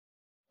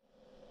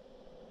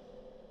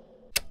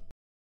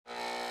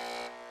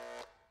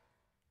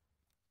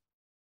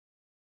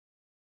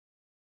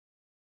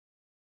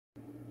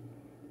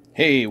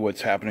Hey,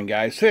 what's happening,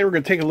 guys? Today we're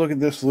going to take a look at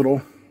this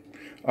little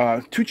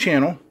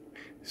two-channel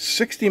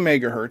 60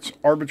 megahertz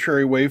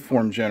arbitrary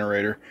waveform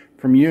generator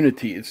from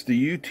Unity. It's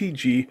the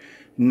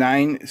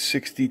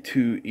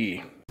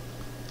UTG962E.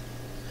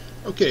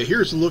 Okay,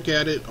 here's a look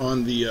at it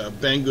on the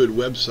Banggood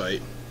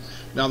website.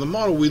 Now the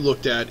model we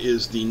looked at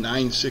is the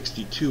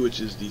 962, which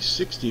is the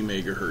 60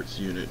 megahertz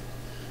unit,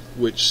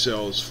 which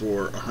sells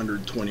for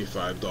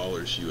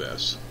 $125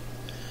 US.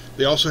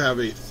 They also have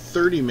a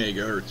 30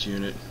 megahertz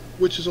unit,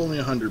 which is only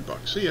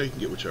 $100. So yeah, you can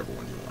get whichever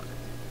one you want.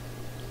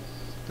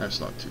 That's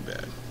not too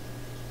bad.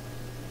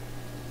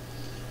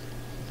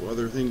 Well,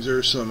 other things, there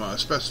are some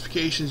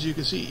specifications you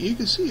can see. You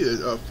can see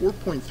a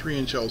 4.3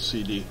 inch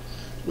LCD,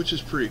 which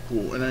is pretty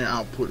cool, and an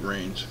output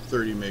range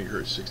 30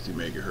 megahertz, 60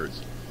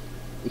 megahertz,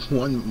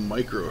 1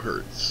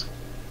 microhertz.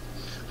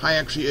 High,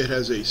 actually, it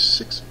has a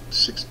 6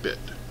 bit.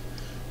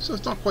 So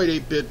it's not quite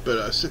 8-bit,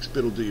 but 6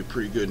 bit will do you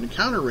pretty good. And the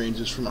counter range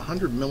is from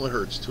 100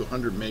 millihertz to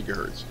 100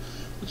 megahertz,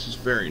 which is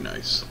very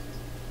nice.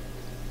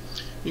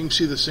 You can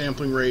see the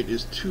sampling rate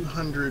is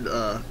 200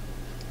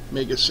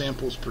 mega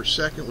samples per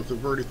second with a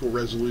vertical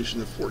resolution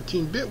of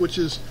 14-bit, which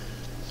is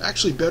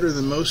actually better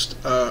than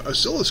most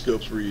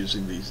oscilloscopes we're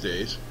using these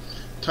days.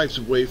 Types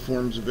of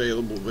waveforms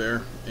available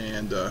there,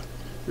 and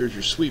there's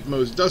your sweep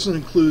modes. It doesn't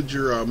include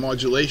your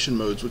modulation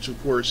modes, which of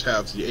course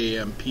have the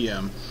AM,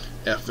 PM,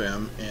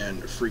 FM,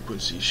 and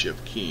frequency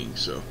shift keying.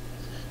 So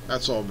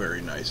that's all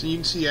very nice. And you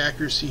can see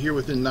accuracy here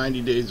within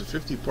 90 days of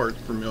 50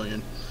 parts per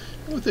million,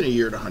 and within a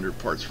year at 100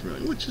 parts per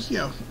million, which is, you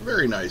know,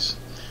 very nice.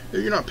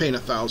 You're not paying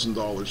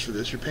 $1,000 for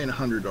this, you're paying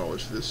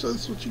 $100 for this, so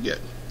that's what you get.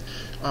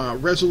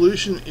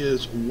 Resolution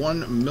is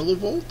 1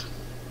 millivolt,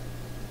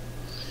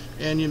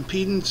 and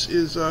impedance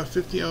is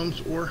 50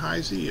 ohms or high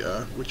Z,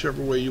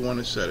 whichever way you want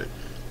to set it.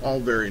 All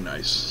very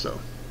nice. So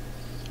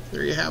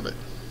there you have it.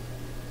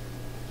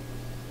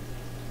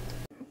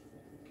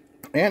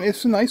 And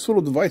it's a nice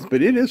little device,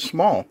 but it is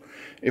small.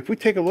 If we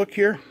take a look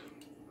here,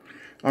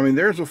 I mean,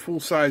 there's a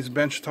full-size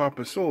benchtop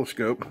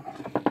oscilloscope.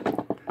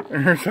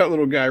 And there's that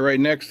little guy right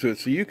next to it.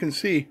 So you can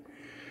see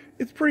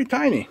it's pretty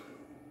tiny.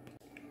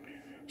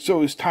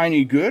 So is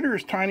tiny good or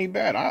is tiny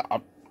bad?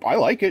 I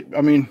like it.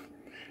 I mean,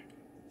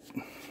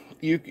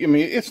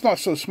 it's not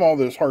so small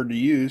that it's hard to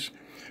use,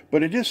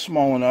 but it is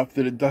small enough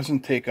that it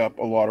doesn't take up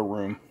a lot of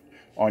room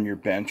on your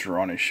bench or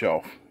on a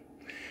shelf.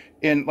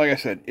 And like I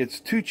said, it's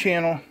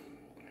two-channel,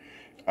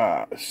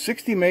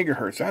 60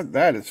 megahertz.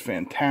 That is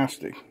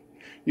fantastic.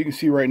 You can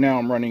see right now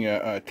I'm running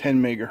a 10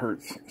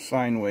 megahertz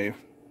sine wave.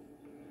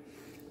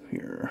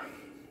 Here,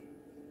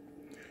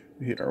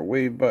 we hit our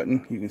wave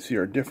button. You can see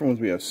our different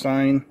ones. We have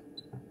sine,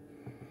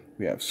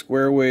 we have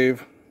square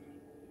wave.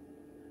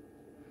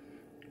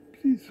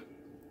 Jeez.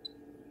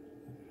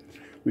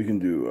 We can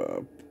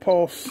do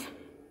pulse.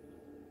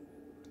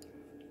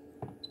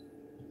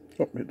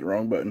 Oh, hit the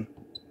wrong button.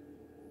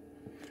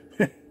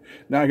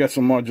 Now I got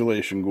some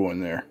modulation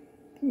going there.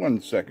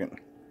 1 second.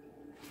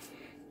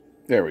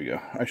 There we go.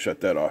 I shut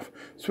that off.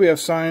 So we have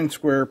sine,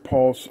 square,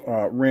 pulse,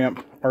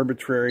 ramp,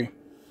 arbitrary.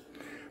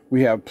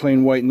 We have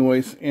plain white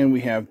noise, and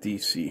we have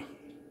DC.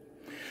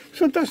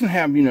 So it doesn't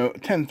have,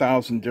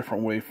 10,000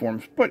 different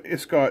waveforms, but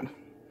it's got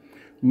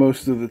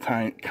most of the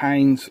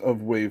kinds of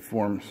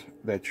waveforms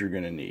that you're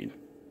going to need.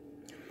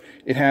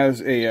 It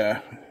has a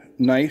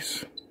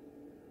nice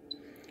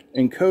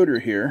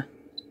encoder here,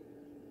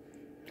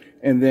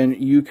 and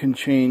then you can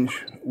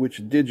change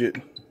which digit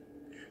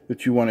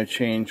that you want to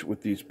change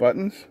with these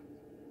buttons.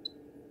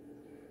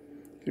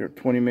 Here,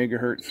 20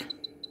 megahertz.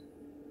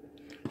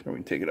 So we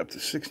can take it up to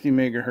 60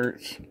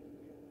 megahertz.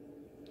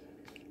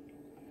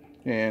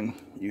 And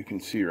you can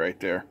see right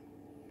there,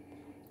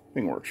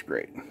 thing works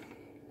great.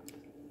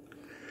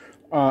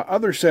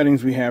 Other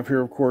settings we have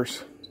here, of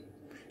course,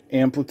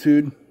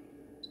 amplitude.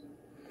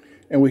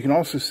 And we can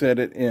also set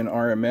it in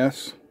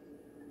RMS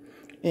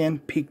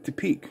and peak to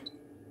peak.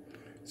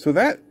 So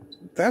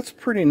that's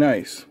pretty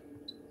nice.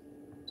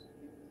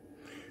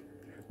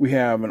 We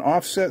have an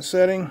offset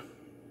setting,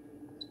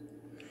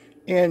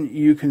 and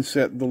you can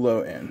set the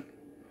low end.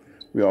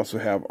 We also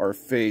have our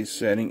phase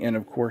setting, and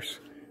of course,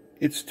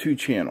 it's 2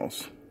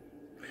 channels.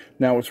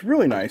 Now, what's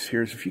really nice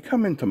here is if you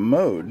come into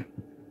mode,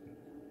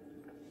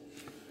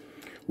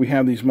 we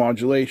have these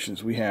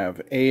modulations. We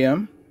have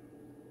AM,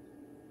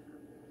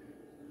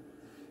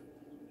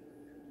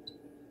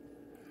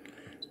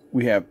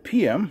 we have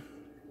PM,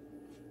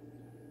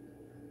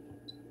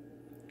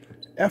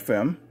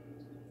 FM,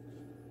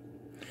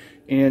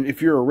 and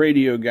if you're a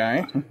radio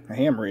guy, a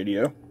ham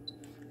radio,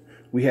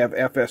 we have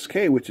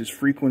FSK, which is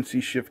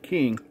frequency shift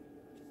keying,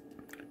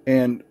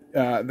 and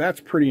that's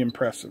pretty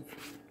impressive.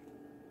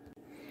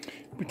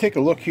 If we take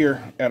a look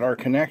here at our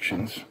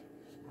connections,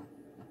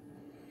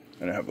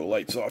 and I have the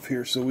lights off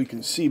here so we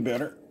can see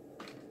better.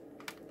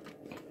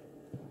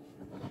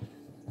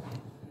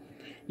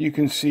 You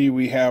can see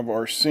we have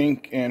our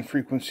sync and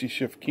frequency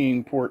shift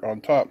keying port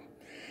on top.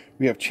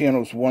 We have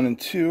channels 1 and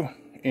 2,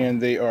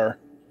 and they are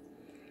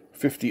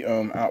 50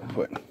 ohm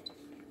output.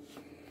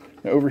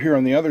 Now over here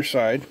on the other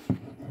side,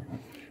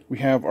 we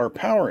have our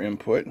power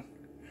input,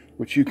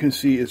 which you can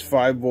see is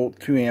 5-volt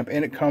 2-amp,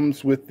 and it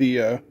comes with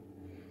the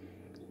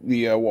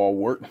wall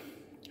wart.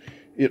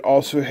 It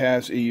also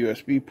has a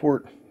USB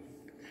port,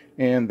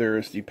 and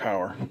there's the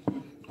power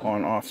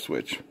on-off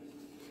switch.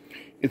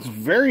 It's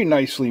very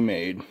nicely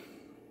made.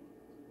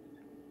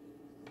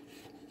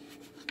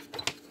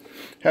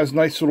 Has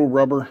nice little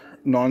rubber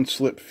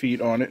non-slip feet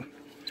on it.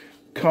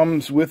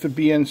 Comes with a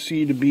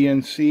BNC to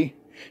BNC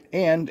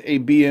and a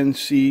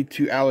BNC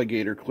to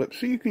alligator clip,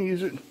 so you can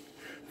use it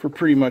for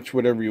pretty much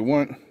whatever you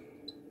want.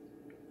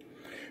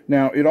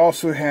 Now, it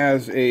also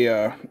has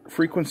a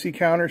frequency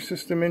counter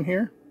system in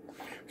here,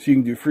 so you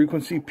can do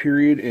frequency,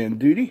 period, and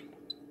duty,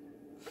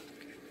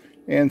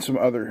 and some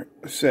other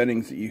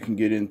settings that you can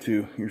get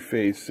into your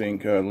phase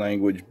sync,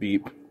 language,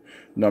 beep,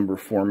 number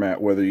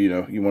format, whether you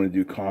want to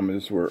do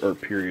commas or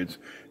periods,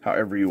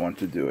 however you want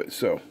to do it.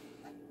 So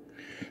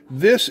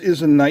this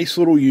is a nice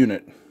little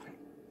unit.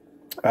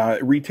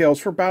 It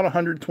retails for about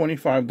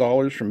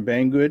 $125 from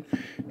Banggood,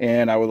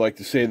 and I would like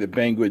to say that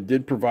Banggood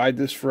did provide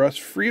this for us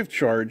free of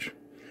charge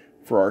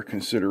for our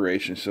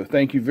consideration. So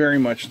thank you very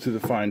much to the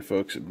fine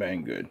folks at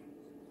Banggood.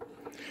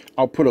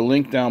 I'll put a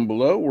link down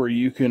below where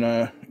you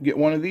can get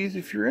one of these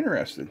if you're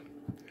interested.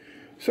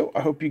 So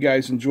I hope you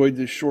guys enjoyed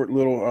this short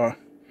little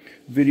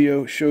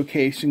video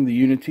showcasing the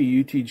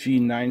Unity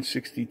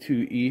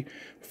UTG962E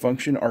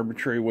function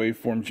arbitrary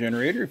waveform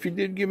generator. If you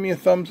did, give me a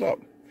thumbs up.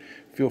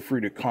 Feel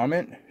free to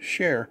comment,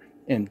 share,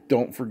 and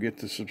don't forget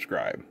to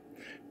subscribe.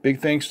 Big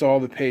thanks to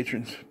all the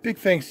patrons. Big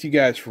thanks to you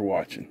guys for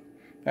watching.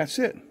 That's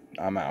it.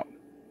 I'm out.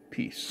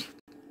 Peace.